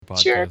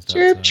podcast Chirp,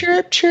 chirp, outside.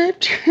 chirp, chirp,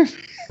 chirp.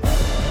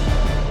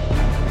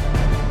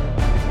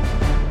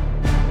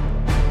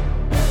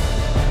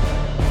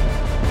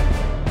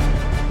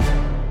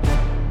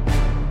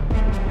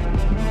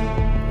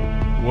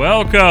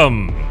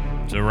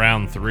 Welcome to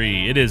round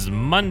 3. It is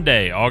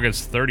Monday,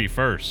 August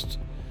 31st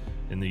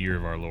in the year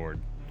of our Lord.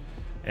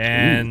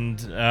 And,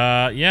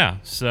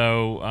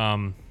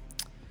 so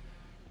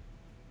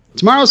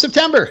Tomorrow's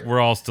September.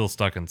 we're all still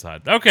stuck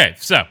inside. Okay,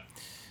 so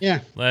Yeah.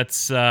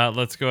 let's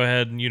go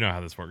ahead, and you know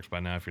how this works by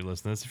now if you're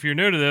listening to this. If you're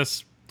new to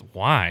this,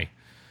 why?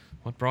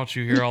 What brought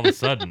you here all of a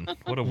sudden?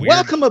 What a weird,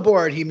 Welcome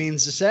aboard, he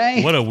means to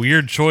say. what a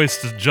weird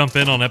choice to jump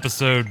in on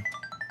episode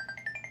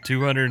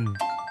 260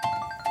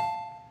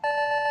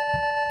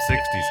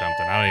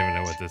 something. I don't even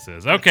know what this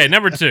is. Okay,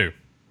 number 2.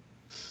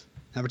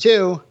 Number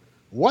 2,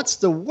 what's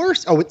the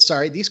worst? Oh,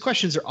 sorry. These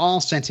questions are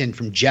all sent in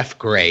from Jeff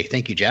Gray.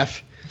 Thank you,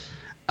 Jeff.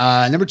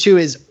 Number 2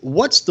 is,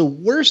 what's the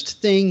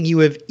worst thing you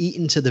have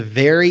eaten to the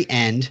very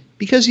end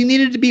because you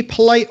needed to be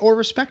polite or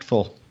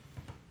respectful?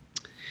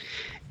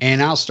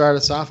 And I'll start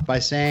us off by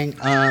saying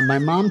my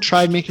mom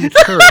tried making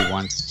curry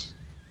once.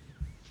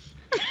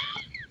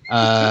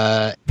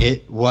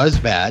 It was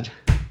bad.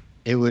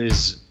 It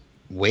was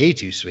way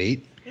too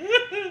sweet.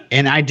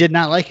 And I did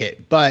not like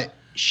it. But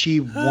she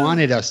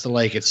wanted us to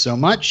like it so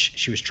much.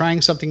 She was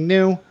trying something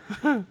new.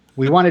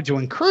 We wanted to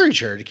encourage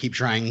her to keep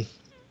trying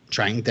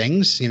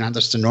things, not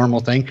just a normal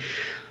thing.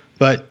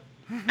 But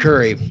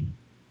curry,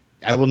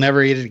 I will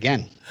never eat it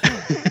again.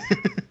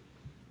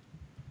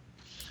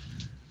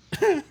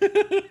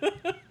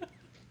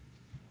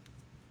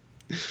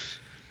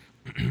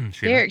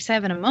 Derek's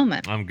having a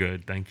moment. I'm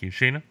good, thank you.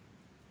 Sheena?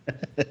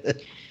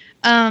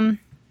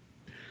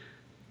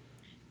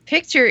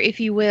 Picture, if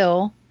you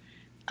will,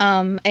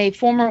 a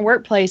former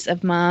workplace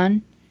of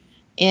mine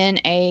in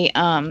a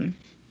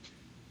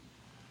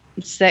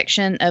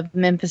section of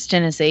Memphis,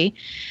 Tennessee.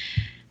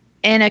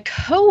 And a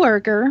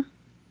coworker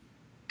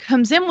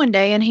comes in one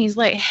day and he's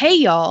like, "Hey,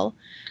 y'all,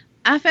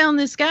 I found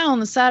this guy on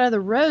the side of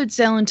the road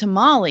selling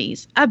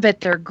tamales. I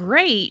bet they're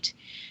great."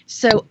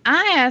 So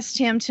I asked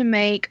him to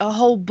make a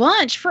whole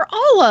bunch for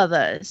all of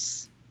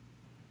us.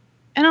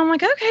 And I'm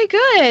like, okay,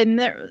 good. And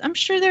I'm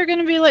sure they're going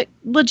to be like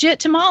legit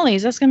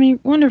tamales. That's going to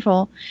be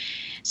wonderful.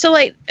 So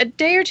like a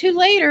day or two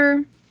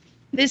later,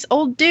 this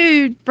old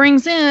dude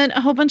brings in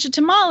a whole bunch of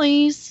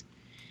tamales.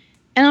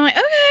 And I'm like,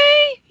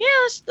 okay,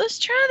 yeah, let's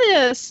try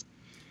this.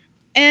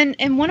 And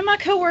one of my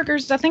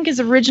coworkers, I think, is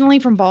originally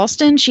from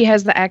Boston. She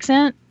has the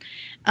accent.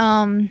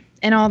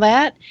 And all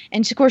that.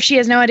 And of course, she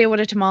has no idea what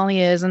a tamale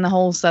is and the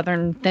whole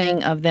southern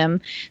thing of them.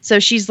 So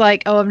she's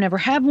like, "Oh, I've never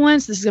had one,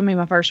 so this is going to be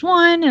my first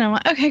one." And I'm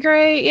like, "Okay,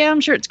 great. Yeah, I'm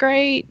sure it's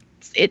great.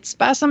 It's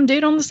by some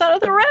dude on the side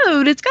of the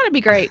road. It's got to be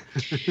great."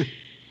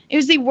 It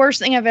was the worst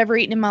thing I've ever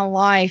eaten in my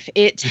life.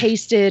 It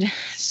tasted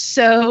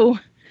so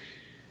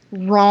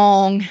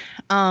wrong.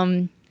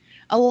 A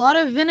lot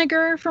of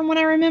vinegar from what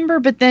I remember,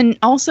 but then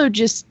also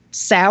just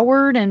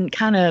soured and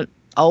kind of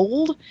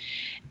old.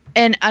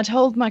 And I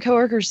told my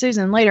coworker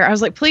Susan later, I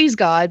was like, "Please,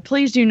 God,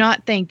 please do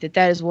not think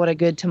that is what a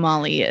good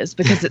tamale is,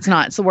 because it's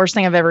not. It's the worst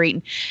thing I've ever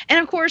eaten." And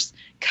of course,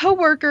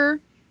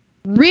 coworker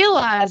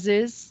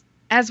realizes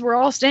as we're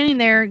all standing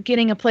there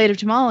getting a plate of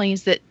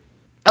tamales that,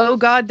 oh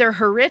God, they're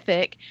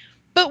horrific.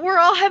 But we're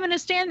all having to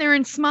stand there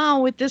and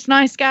smile with this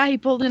nice guy he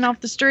pulled in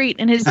off the street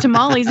and his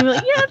tamales. And we're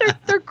like, "Yeah,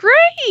 they're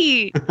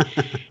great."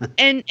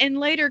 And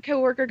later,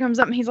 coworker comes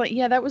up and he's like,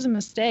 "Yeah, that was a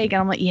mistake."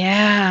 And I'm like,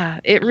 "Yeah,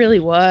 it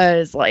really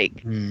was." Like,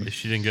 At least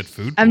she didn't get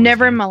food poisoning. I've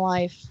never in my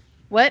life.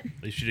 What?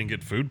 At least she didn't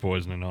get food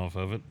poisoning off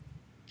of it.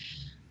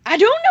 I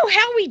don't know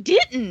how we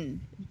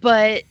didn't,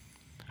 but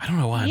I don't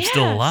know why I'm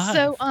still alive.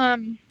 So,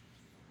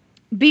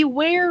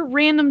 beware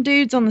random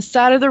dudes on the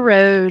side of the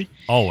road.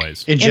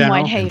 Always. In general.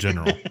 Whitehaven. In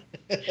general.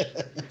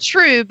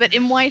 True, but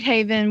in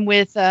Whitehaven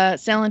with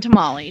selling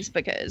tamales,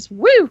 because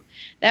woo,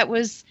 that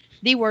was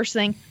the worst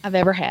thing I've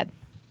ever had.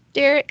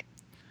 Derek?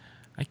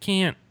 I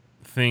can't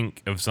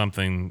think of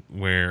something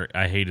where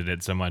I hated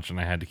it so much and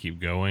I had to keep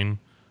going,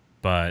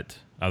 but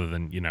other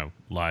than,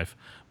 life.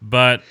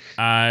 But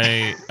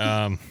I,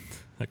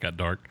 that got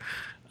dark.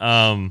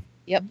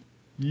 Yep.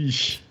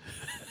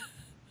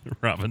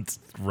 Robin's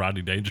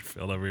Rodney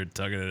Dangerfield over here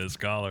tugging at his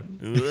collar.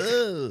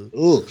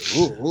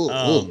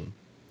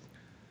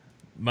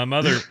 My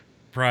mother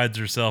prides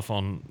herself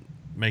on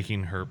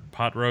making her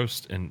pot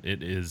roast, and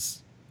it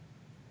is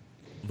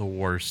the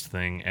worst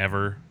thing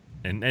ever.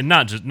 And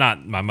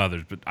not my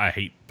mother's, but I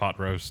hate pot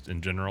roast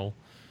in general.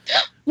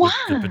 Why?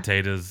 With the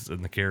potatoes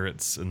and the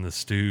carrots and the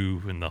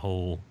stew and the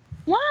whole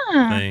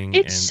Why? thing.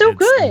 It's and so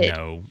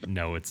good.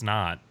 No, it's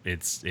not.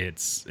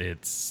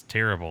 It's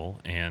terrible.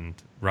 And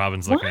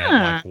Robin's looking at it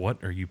Why? like,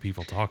 what are you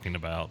people talking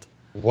about?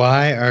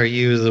 Why are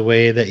you the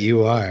way that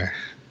you are?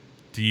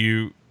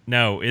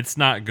 No, it's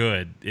not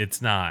good.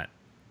 It's not.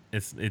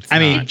 It's I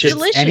mean, not. just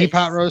Delicious. any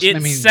pot roast. It I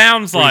mean,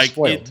 sounds pretty like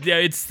spoiled.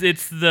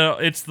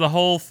 it's the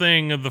whole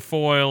thing of the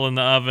foil in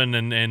the oven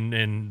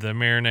and the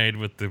marinade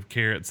with the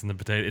carrots and the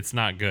potato. It's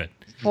not good.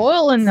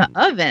 Foil in the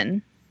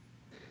oven.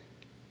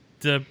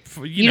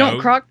 You don't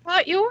crock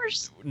pot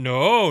yours?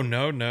 No,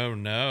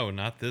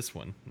 not this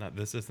one. Not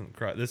this isn't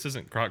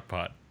crock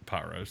pot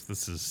roast.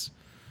 This is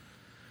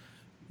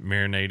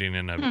marinating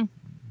in a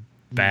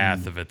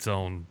bath of its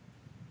own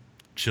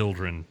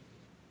children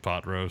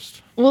pot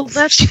roast. Well,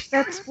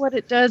 that's what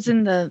it does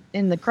in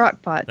the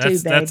crock pot too, babe.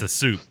 That's a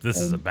soup. This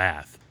is a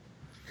bath.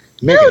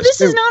 No,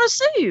 this is not a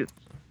soup.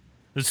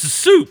 It's a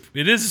soup.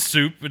 It is a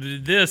soup, but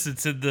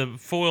it's in the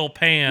foil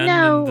pan.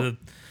 No.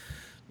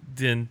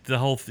 And the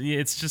whole thing.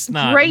 It's just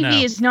not.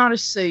 Gravy is not a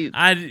soup.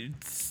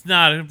 It's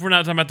not. We're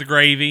not talking about the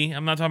gravy.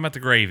 I'm not talking about the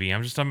gravy.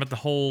 I'm just talking about the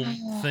whole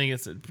thing.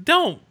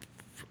 Don't.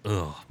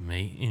 Ugh,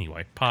 me.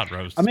 Anyway, pot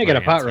roast. I'm making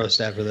a pot roast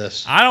after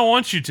this. I don't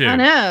want you to. I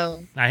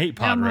know. I hate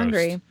pot roast. I'm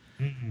hungry.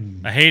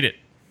 I hate it.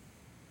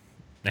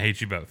 I hate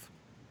you both.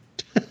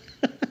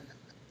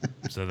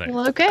 So there.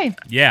 Well, okay.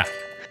 Yeah.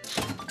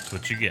 That's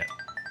what you get.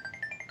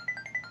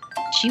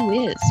 Gee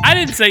whiz. I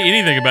didn't say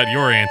anything about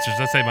your answers.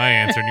 I say my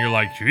answer, and you're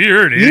like,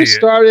 you're an idiot. You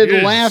started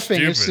You're laughing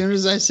stupid. as soon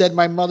as I said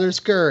my mother's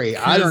curry.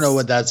 I don't know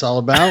what that's all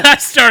about. I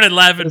started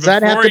laughing Does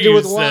that have before to do you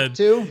with said. what,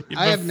 too?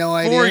 I have no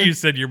idea. Before you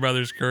said your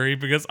mother's curry,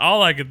 because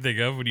all I could think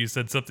of when you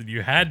said something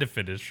you had to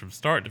finish from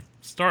start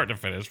to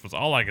finish was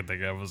all I could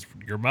think of was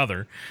your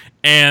mother,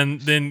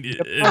 and then you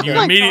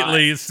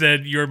immediately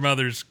said your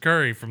mother's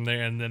curry from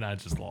there, and then I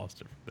just lost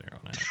it from there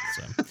on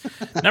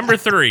out. So, number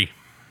 3.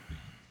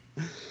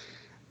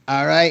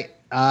 All right.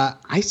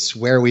 I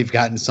swear we've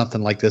gotten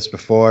something like this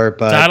before,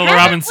 but Title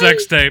Robin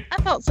sex tape. I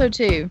thought so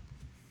too.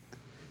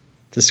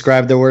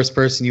 Describe the worst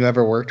person you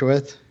ever worked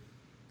with.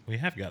 We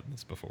have gotten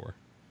this before.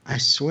 I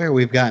swear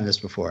we've gotten this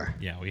before.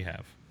 Yeah, we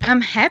have.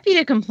 I'm happy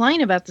to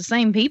complain about the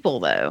same people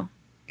though.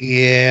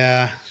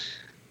 Yeah.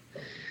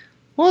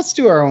 Well, let's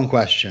do our own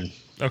question.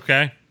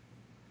 Okay.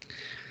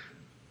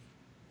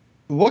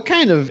 What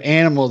kind of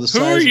animal the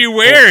size Who are you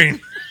wearing?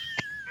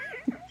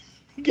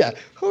 Yeah.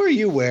 Who are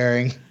you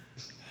wearing?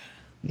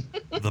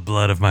 The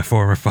blood of my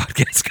former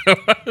podcast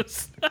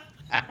co-host.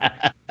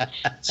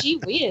 Gee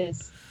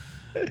whiz.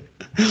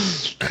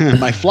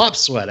 My flop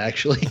sweat,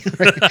 actually.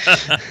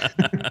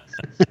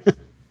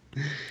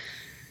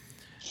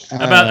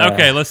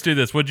 Okay, let's do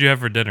this. What'd you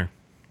have for dinner?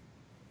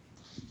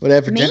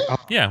 Whatever. Me?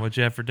 Yeah, what'd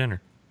you have for dinner?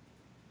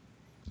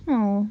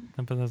 Oh.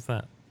 How about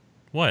that?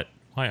 What?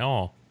 Why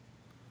all?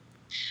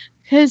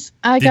 Because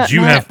I Did got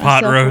you mad have at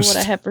pot myself for roast?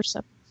 what I had for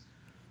supper.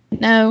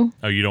 No.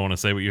 Oh, you don't want to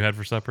say what you had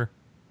for supper?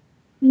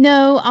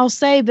 No, I'll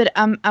say, but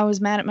I was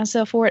mad at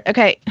myself for it.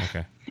 Okay.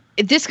 Okay.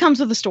 This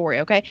comes with a story,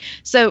 okay?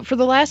 So for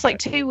the last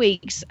 2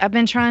 weeks, I've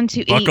been trying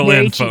to Buckle eat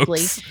very in, cheaply.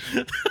 folks.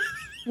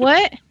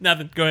 What?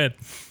 Nothing. Go ahead.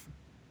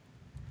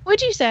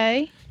 What'd you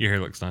say? Your hair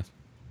looks nice.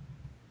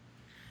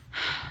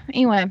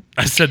 Anyway,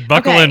 I said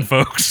buckle Okay. in,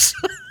 folks.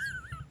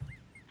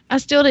 I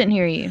still didn't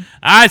hear you.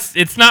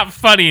 It's not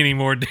funny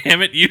anymore,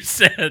 damn it. You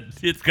said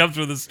it comes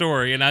with a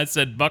story, and I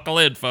said buckle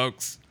in,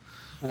 folks.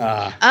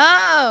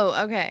 Oh,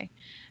 okay.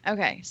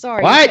 Okay,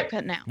 sorry. What? You kept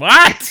cutting out.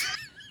 What?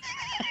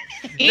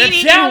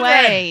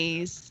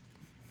 Anyways,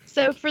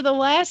 so for the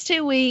last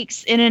 2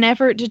 weeks, in an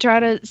effort to try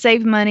to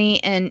save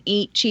money and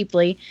eat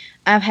cheaply,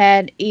 I've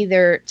had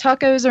either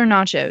tacos or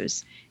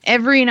nachos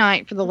every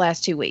night for the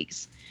last 2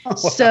 weeks. Wow.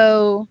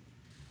 So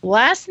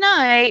last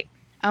night,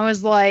 I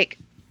was like,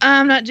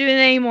 I'm not doing it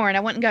anymore. And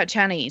I went and got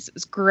Chinese. It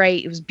was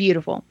great. It was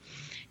beautiful.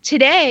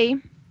 Today,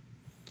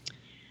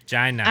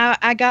 China.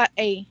 I got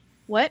a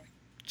what?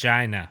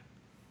 China.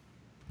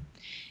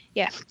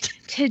 Yeah.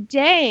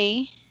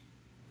 Today,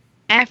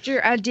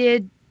 after I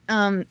did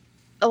a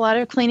lot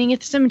of cleaning at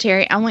the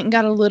cemetery, I went and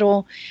got a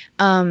little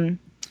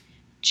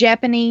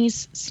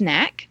Japanese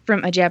snack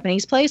from a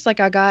Japanese place. Like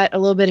I got a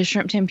little bit of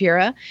shrimp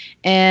tempura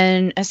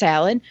and a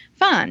salad.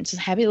 Fine. Just a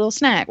happy little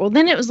snack. Well,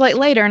 then it was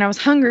later and I was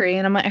hungry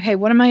and I'm like, okay,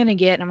 what am I going to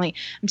get? And I'm like,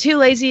 I'm too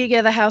lazy to get out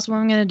of the house. What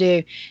am I going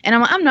to do? And I'm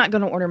like, I'm not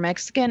going to order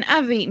Mexican.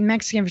 I've eaten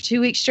Mexican for 2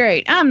 weeks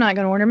straight. I'm not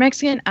going to order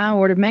Mexican. I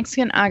ordered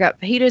Mexican. I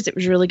got fajitas. It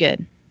was really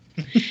good.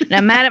 And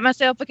I'm mad at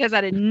myself because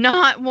I did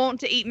not want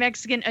to eat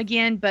Mexican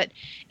again, but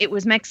it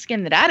was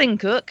Mexican that I didn't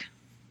cook.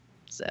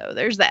 So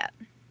there's that.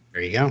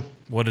 There you go.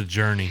 What a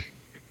journey.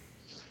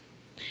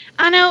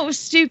 I know it was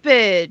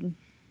stupid.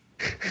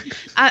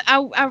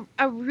 I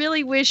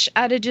really wish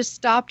I'd have just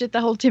stopped at the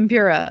whole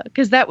tempura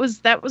because that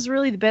was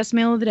really the best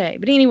meal of the day.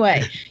 But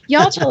anyway,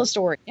 y'all tell a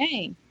story.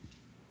 Dang.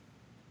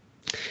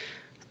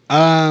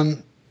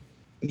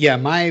 Yeah,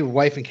 my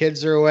wife and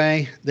kids are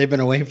away. They've been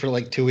away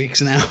for 2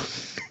 weeks now.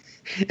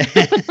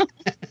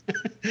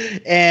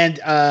 And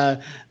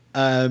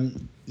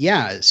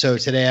yeah, so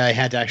today I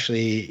had to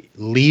actually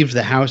leave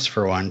the house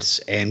for once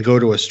and go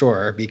to a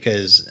store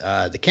because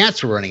the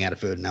cats were running out of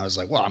food, and I was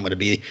like, well, I'm gonna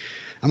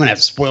have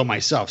to spoil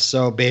myself.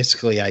 So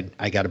basically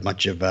I got a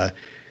bunch of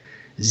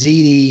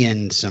ziti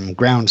and some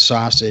ground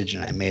sausage,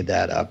 and I made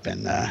that up,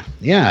 and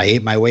yeah, I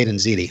ate my weight in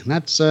ziti.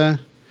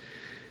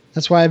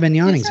 That's why I've been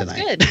yawning That sounds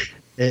tonight.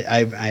 good.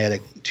 I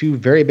had 2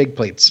 very big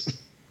plates.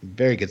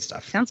 Very good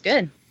stuff. Sounds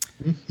good.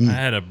 I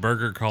had a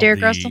burger called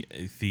Derek Russell?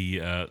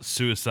 the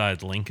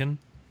Suicide Lincoln.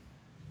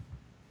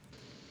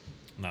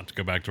 Not to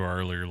go back to our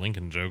earlier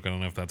Lincoln joke. I don't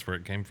know if that's where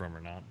it came from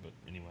or not, but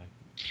anyway.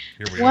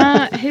 Here we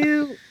Why? are.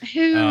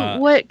 Who?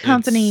 What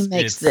company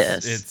makes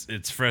this?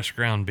 It's fresh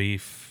ground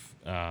beef,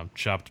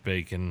 chopped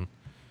bacon,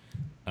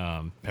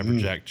 pepper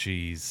jack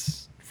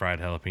cheese, fried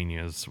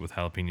jalapenos with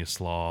jalapeno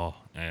slaw,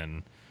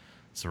 and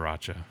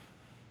sriracha.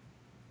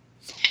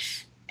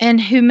 And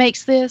who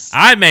makes this?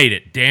 I made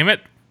it. Damn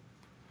it!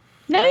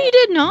 No, you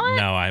did not.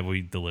 No,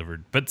 we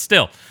delivered, but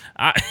still,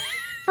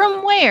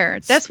 From where?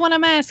 That's what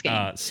I'm asking.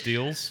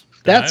 Steels.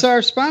 That's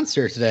our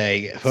sponsor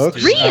today,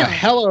 folks. Really?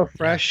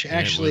 HelloFresh Yeah,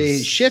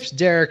 actually ships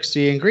Derek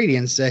the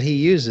ingredients that he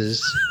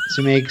uses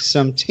to make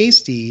some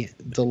tasty,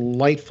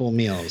 delightful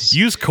meals.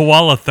 Use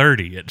Koala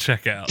 30 at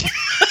checkout.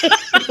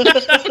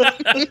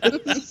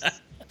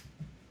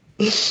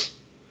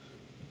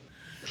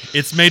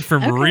 It's made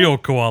from real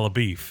koala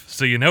beef,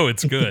 so you know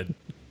it's good.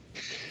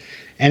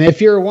 And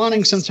if you're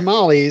wanting some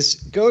tamales,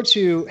 go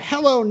to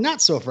Hello Not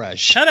So Fresh.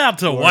 Shout out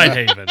to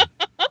Whitehaven.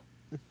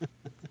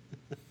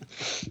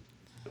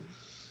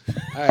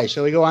 All right,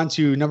 shall we go on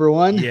to number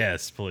one?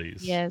 Yes,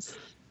 please. Yes.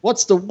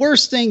 What's the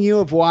worst thing you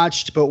have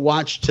watched but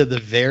watched to the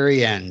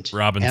very end?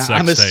 Robin And sex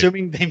I'm tape.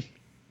 assuming they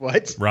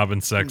what?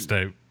 Robin sex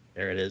tape.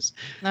 There it is.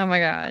 Oh my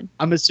God.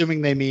 I'm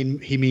assuming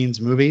he means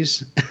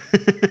movies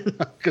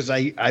because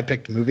I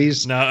picked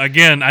movies. No,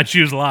 again, I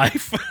choose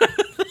life.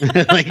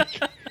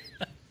 Like,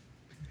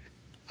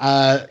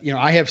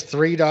 I have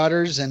 3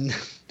 daughters, and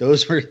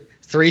those were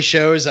 3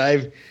 shows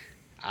I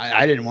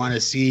didn't want to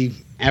see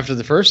after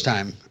the first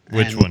time.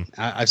 Which And one?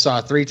 I saw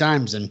it 3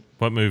 times, and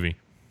What movie?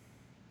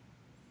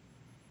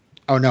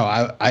 oh no,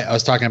 I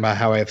was talking about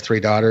how I have 3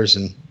 daughters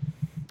and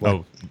what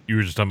Oh, you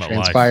were just talking about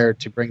life. transpired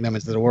to bring them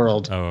into the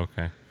world. Oh,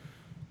 okay.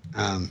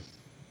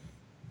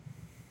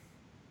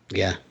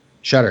 Yeah,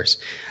 shudders.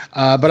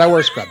 But I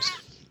wear scrubs.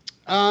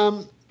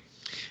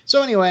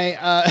 So anyway,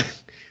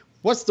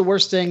 what's the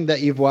worst thing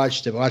that you've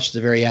watched at the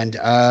very end?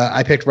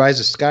 I picked Rise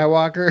of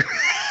Skywalker.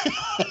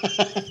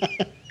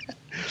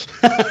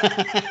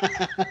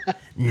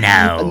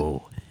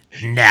 No.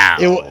 Yeah,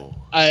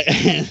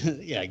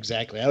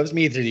 exactly. That was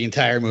me through the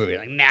entire movie.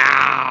 Like,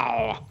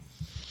 no.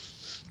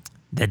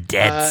 The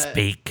dead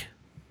speak.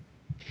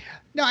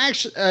 No,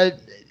 actually,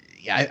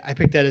 yeah, I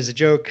picked that as a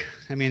joke.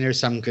 I mean, there's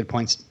some good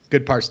parts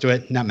to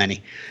it. Not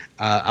many.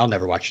 I'll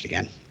never watch it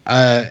again.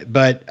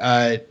 But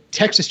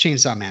Texas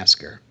Chainsaw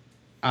Massacre.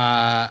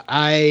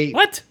 I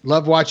What?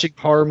 love watching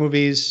horror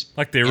movies.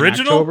 Like the in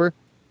original? October.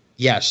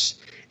 Yes.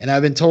 And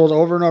I've been told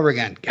over and over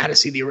again, got to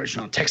see the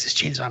original Texas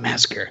Chainsaw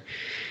Massacre.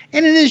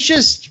 And it is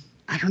just,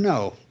 I don't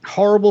know,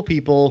 horrible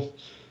people,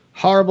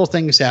 horrible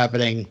things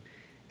happening.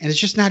 And it's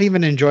just not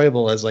even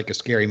enjoyable as like a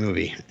scary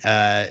movie.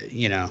 I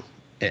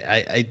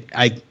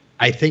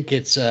think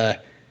it's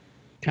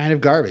kind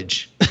of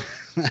garbage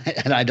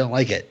and I don't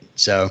like it.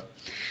 So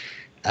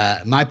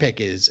my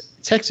pick is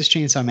Texas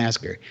Chainsaw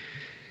Massacre.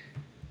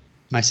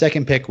 My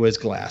second pick was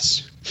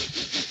Glass,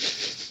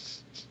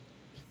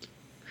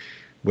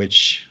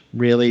 which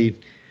really,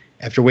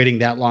 after waiting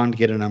that long to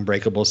get an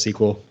Unbreakable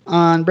sequel,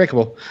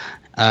 Unbreakable,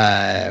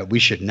 we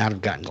should not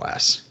have gotten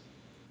Glass.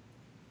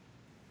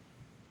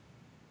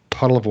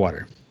 Puddle of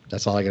water.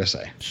 That's all I got to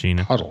say.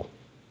 Sheena. Puddle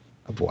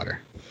of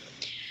water.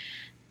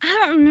 I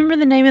don't remember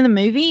the name of the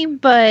movie,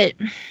 but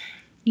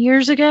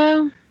years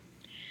ago,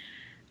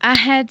 I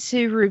had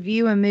to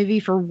review a movie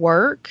for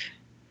work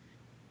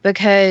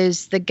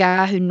because the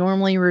guy who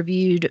normally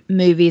reviewed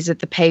movies at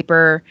the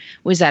paper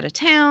was out of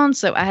town.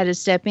 So I had to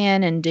step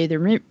in and do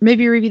the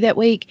movie review that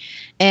week.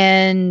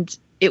 And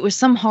it was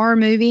some horror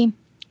movie.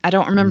 I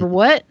don't remember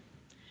what.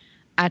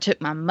 I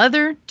took my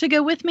mother to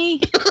go with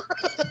me.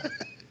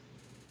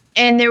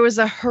 And there was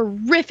a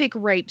horrific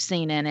rape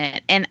scene in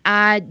it. And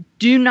I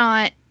do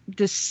not,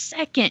 the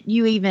second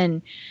you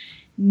even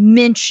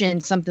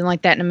mention something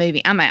like that in a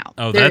movie, I'm out.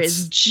 Oh, there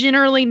is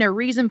generally no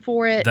reason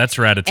for it. That's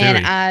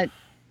Ratatouille. And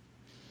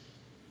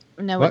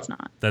no, What? it's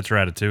not. That's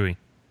Ratatouille.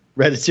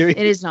 Ratatouille.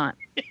 It is not.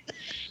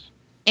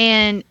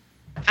 And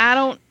I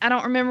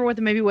don't remember what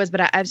the movie was,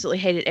 but I absolutely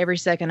hated every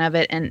second of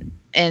it,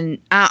 and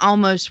I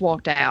almost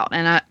walked out.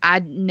 And I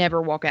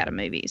never walk out of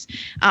movies.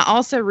 I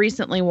also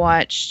recently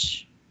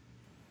watched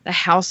The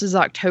House is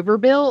October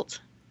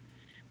Built,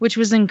 which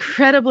was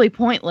incredibly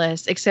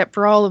pointless, except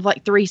for all of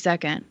like 3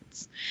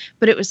 seconds.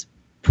 But it was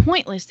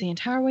pointless the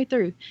entire way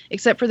through,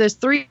 except for those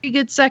 3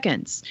 good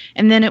seconds,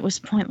 and then it was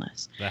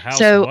pointless. The house.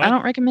 So what? I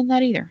don't recommend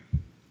that either.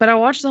 But I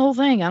watched the whole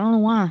thing. I don't know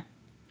why.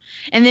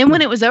 And then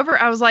when it was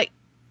over, I was like,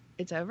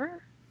 "It's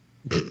over."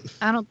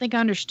 I don't think I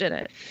understood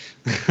it.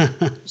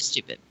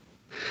 Stupid.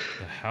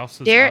 The house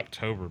is Derek-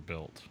 October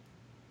built.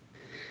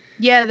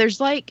 Yeah,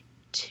 there's like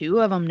 2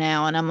 of them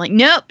now, and I'm like,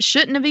 nope,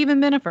 shouldn't have even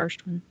been a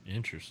first one.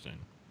 Interesting.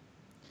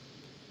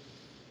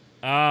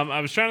 I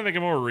was trying to think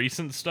of more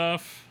recent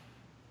stuff.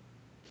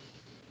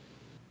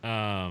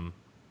 And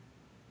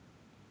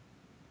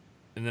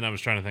then I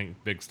was trying to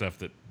think big stuff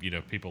that,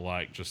 people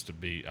like just to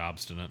be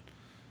obstinate.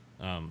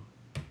 And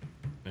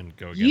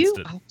go against You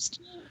it.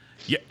 obstinate?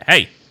 Yeah.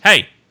 Hey.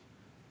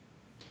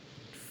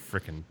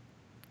 Freaking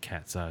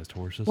cat-sized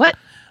horses. What?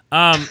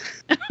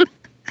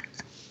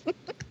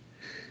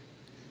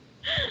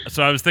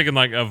 So I was thinking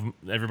like of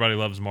everybody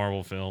loves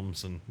Marvel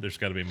films, and there's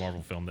got to be a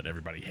Marvel film that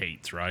everybody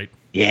hates, right?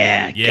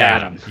 Yeah,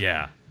 got him.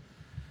 Yeah.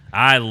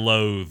 I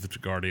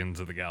loathed Guardians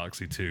of the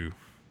Galaxy 2.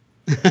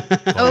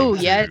 Oh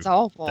yeah, it's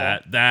awful.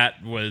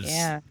 That was.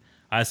 Yeah.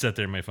 I sat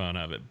there and made fun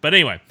of it. But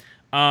anyway,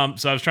 so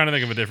I was trying to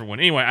think of a different one.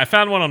 Anyway, I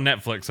found one on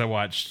Netflix. I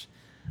watched.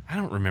 I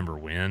don't remember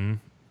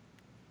when.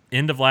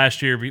 End of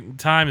last year.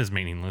 Time is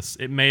meaningless.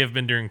 It may have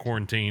been during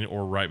quarantine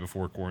or right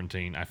before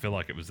quarantine. I feel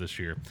like it was this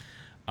year.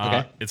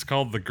 Okay. It's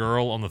called The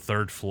Girl on the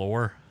Third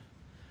Floor.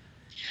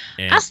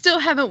 And I still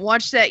haven't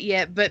watched that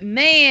yet, but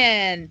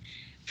man,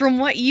 from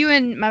what you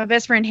and my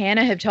best friend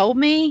Hannah have told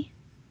me,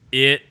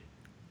 it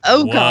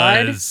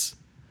God, was.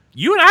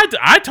 You and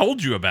I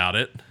told you about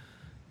it.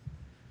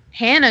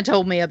 Hannah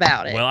told me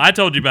about it. Well, I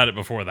told you about it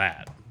before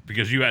that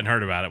because you hadn't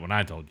heard about it when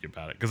I told you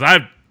about it. Because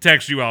I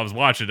texted you while I was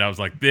watching it. I was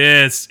like,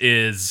 this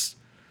is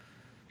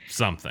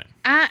something.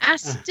 I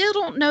still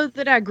don't know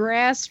that I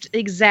grasped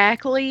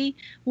exactly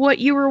what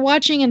you were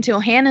watching until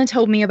Hannah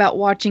told me about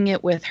watching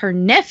it with her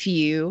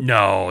nephew.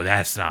 No,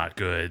 that's not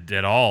good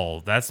at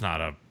all. That's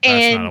not a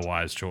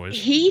wise choice.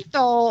 He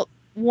thought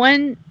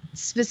one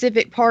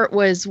specific part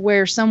was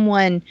where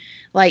someone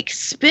like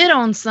spit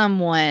on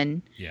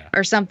someone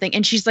or something,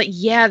 and she's like,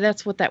 yeah,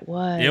 that's what that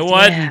was. It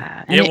wasn't.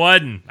 Yeah. It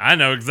wasn't. I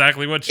know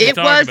exactly what she's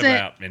talking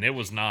about, and it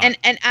was not.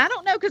 And I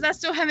don't know because I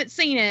still haven't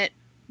seen it,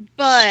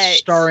 but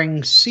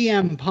starring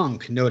CM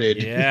Punk, noted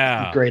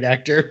great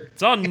actor.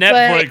 It's on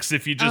Netflix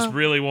if you just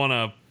really want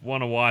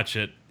to watch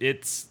it.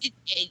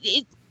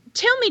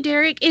 Tell me,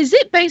 Derek, is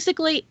it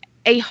basically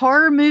a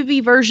horror movie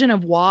version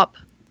of WAP?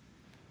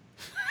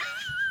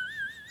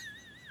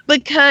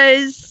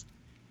 Because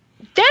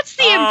that's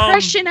the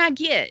impression I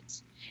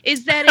get,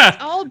 is that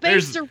it's all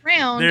based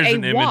around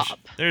a WAP.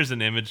 There's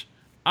an image.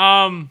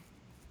 But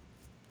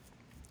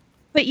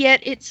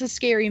yet it's a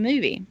scary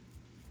movie.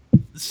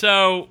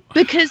 So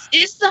because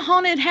is the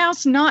haunted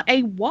house not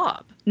a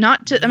WAP?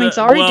 To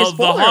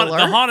spoiler alert.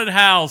 The haunted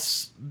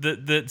house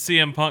that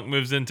CM Punk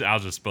moves into, I'll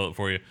just spell it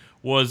for you,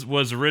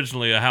 was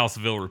originally a house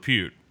of ill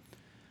repute,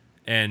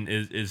 and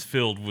is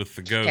filled with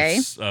the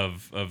ghosts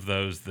of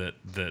those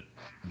that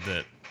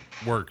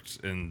worked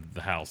in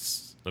the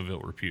house of ill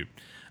repute.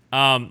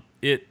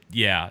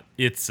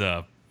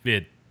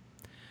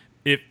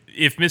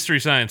 If Mystery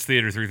Science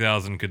Theater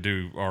 3000 could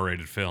do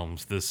R-rated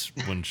films, this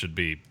one should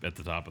be at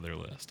the top of their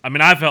list. I mean,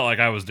 I felt like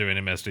I was doing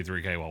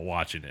MST3K while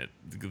watching it.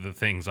 The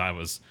things I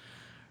was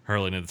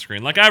hurling at the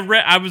screen. Like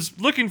I was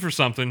looking for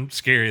something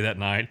scary that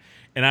night,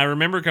 and I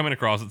remember coming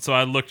across it, so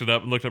I looked it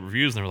up and looked up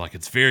reviews, and they were like,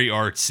 it's very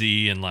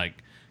artsy and like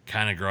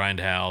kind of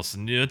grindhouse,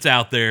 and it's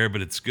out there,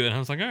 but it's good. And I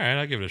was like, all right,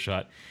 I'll give it a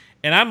shot.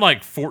 And I'm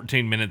like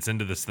 14 minutes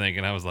into this thing,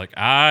 and I was like,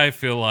 I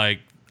feel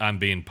like I'm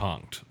being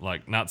punked.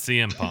 Like, not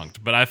CM punked,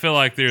 but I feel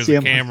like there's a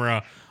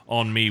camera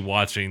on me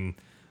watching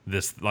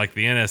this. Like,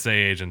 the NSA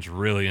agent's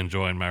really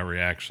enjoying my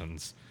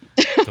reactions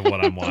to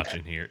what I'm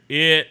watching here.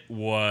 It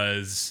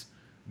was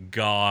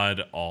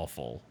god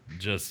awful.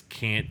 Just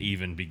can't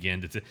even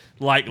begin to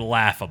like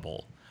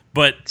laughable.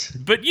 But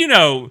you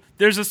know,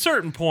 there's a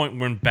certain point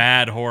when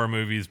bad horror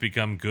movies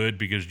become good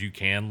because you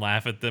can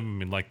laugh at them. I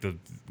mean, like the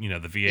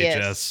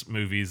VHS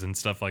movies and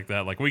stuff like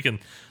that. Like we can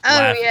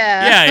laugh.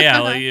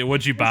 Yeah. Like,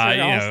 what'd you buy?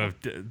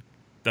 Awesome.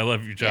 I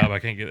love your job. I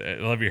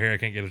love your hair. I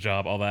can't get a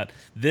job. All that.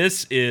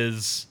 This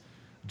is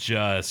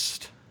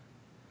just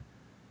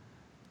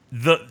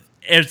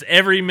as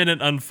every minute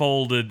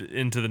unfolded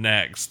into the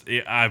next,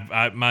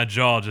 my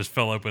jaw just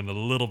fell open a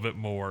little bit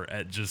more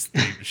at just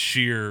the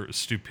sheer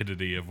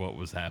stupidity of what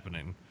was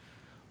happening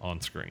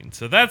on screen.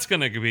 So that's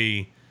going to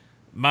be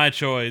my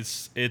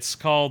choice. It's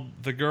called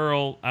The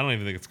Girl. I don't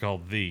even think it's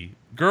called The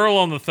Girl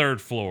on the Third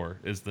Floor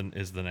is the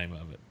name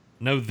of it.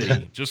 No,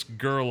 just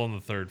Girl on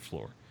the Third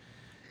Floor.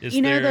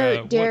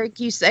 Derek,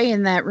 you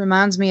saying that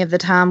reminds me of the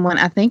time when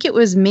I think it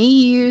was me,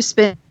 you,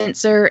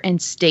 Spencer,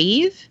 and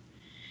Steve.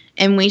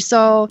 And we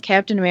saw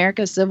Captain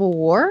America Civil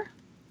War.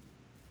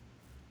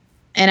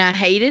 And I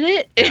hated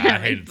it. Yeah, I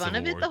made fun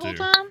of it the whole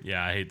time.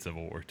 Yeah, I hate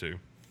Civil War too.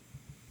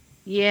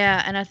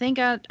 Yeah, and I think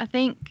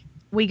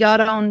we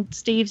got on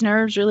Steve's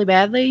nerves really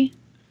badly.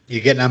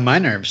 You're getting on my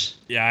nerves.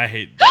 Yeah, I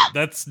hate that.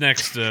 That's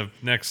next to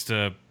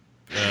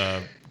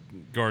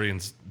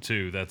Guardians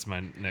 2. That's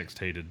my next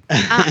hated.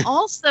 I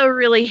also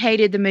really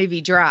hated the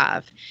movie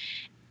Drive.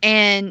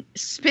 And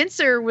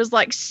Spencer was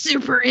like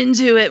super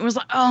into it and was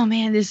like, oh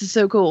man, this is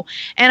so cool.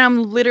 And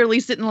I'm literally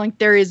sitting like,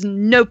 there is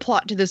no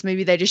plot to this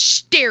movie. They just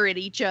stare at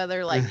each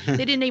other. Like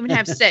they didn't even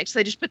have sex.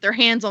 They just put their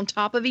hands on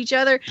top of each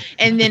other.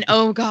 And then,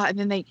 oh God. And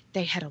then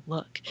they had a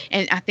look.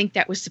 And I think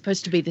that was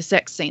supposed to be the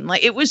sex scene.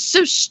 Like it was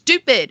so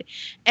stupid.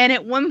 And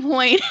at one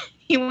point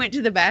he went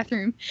to the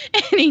bathroom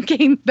and he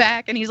came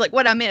back and he's like,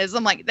 what I miss?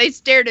 I'm like, they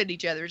stared at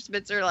each other.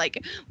 Spencer,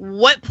 like,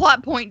 what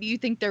plot point do you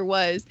think there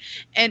was?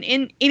 And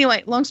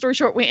anyway, long story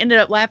short, we ended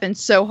up laughing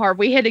so hard.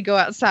 We had to go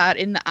outside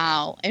in the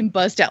aisle and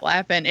bust out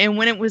laughing. And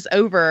when it was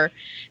over,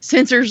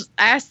 Spencer's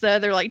asked the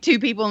other, like, two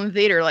people in the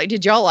theater, like,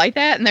 did y'all like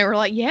that? And they were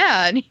like,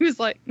 yeah. And he was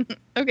like,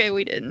 okay,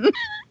 we didn't.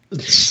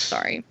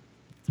 Sorry.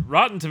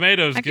 Rotten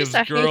Tomatoes I guess gives I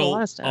hate a Girl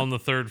lot of stuff. on the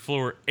Third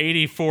Floor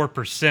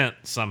 84%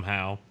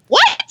 somehow,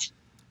 What?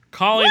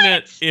 calling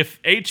What? it if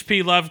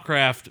H.P.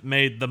 Lovecraft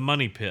made The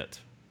Money Pit.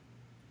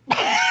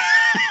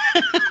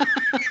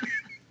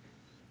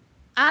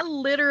 I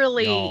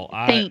literally Y'all,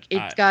 think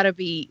it's got to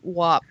be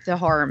WAP, the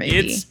horror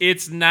movie.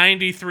 It's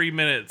 93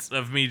 minutes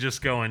of me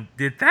just going,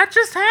 did that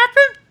just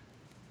happen?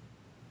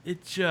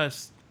 It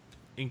just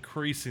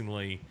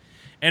increasingly,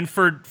 and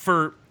for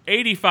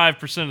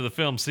 85% of the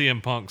film,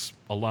 CM Punk's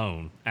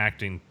alone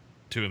acting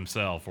to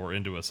himself or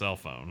into a cell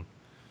phone.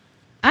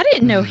 I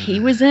didn't know he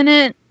was in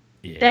it.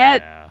 Yeah.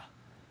 That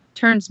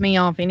turns me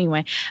off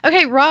anyway.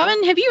 Okay,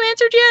 Robin, have you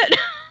answered yet?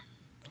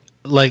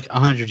 Like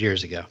 100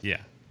 years ago.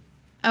 Yeah.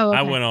 Oh, okay.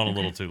 I went on a Okay.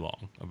 little too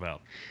long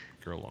about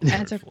Girl on the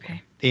That's Third Floor.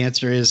 okay. The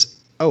answer is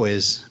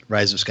always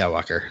Rise of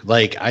Skywalker.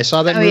 Like, I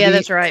saw that Oh, movie, yeah,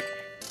 that's right.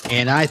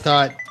 and I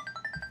thought,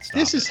 Stop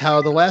this it. is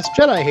how The Last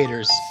Jedi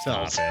haters Stop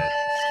felt. it.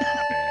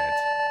 Stop it.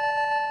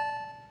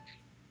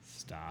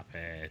 Stop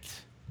it.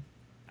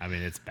 I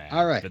mean, it's bad.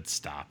 All right. But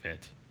stop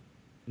it.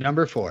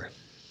 Number 4.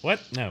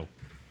 What? No.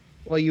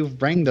 Well,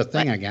 you've rang the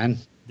thing again.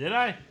 Did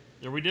I?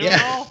 Are we doing Yeah.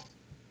 it all?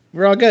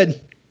 We're all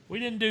good. We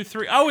didn't do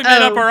 3. Oh, we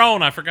made up Oh. our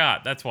own. I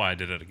forgot. That's why I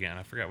did it again.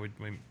 I forgot we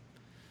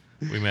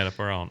made up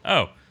our own.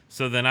 Oh,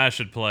 so then I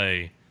should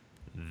play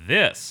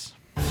this.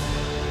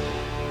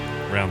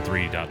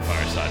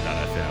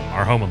 Round3.fireside.fm,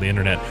 our home on the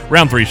internet,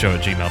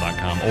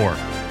 round3show@gmail.com, or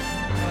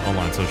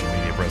online social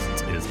media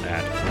presence is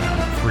at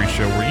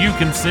Round3Show, where you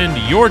can send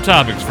your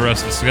topics for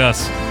us to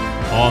discuss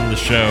on the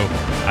show.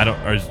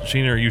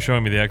 Sheena, are you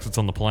showing me the exits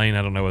on the plane?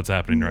 I don't know what's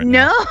happening right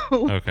now.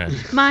 No. Okay.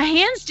 My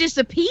hands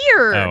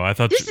disappeared. Oh, I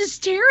thought this is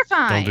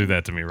terrifying. Don't do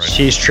that to me right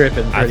She's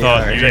tripping now. I pretty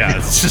thought, hard. yeah,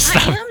 it's just I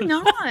stop. am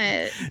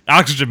not.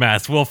 Oxygen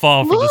masks will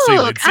fall from the Look, ceiling.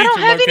 I Seats don't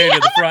are have any- located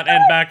at the Oh my front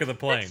and back of the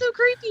plane. That's so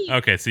creepy.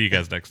 Okay, see you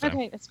guys next time.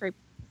 Okay, that's creepy.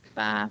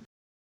 Bye.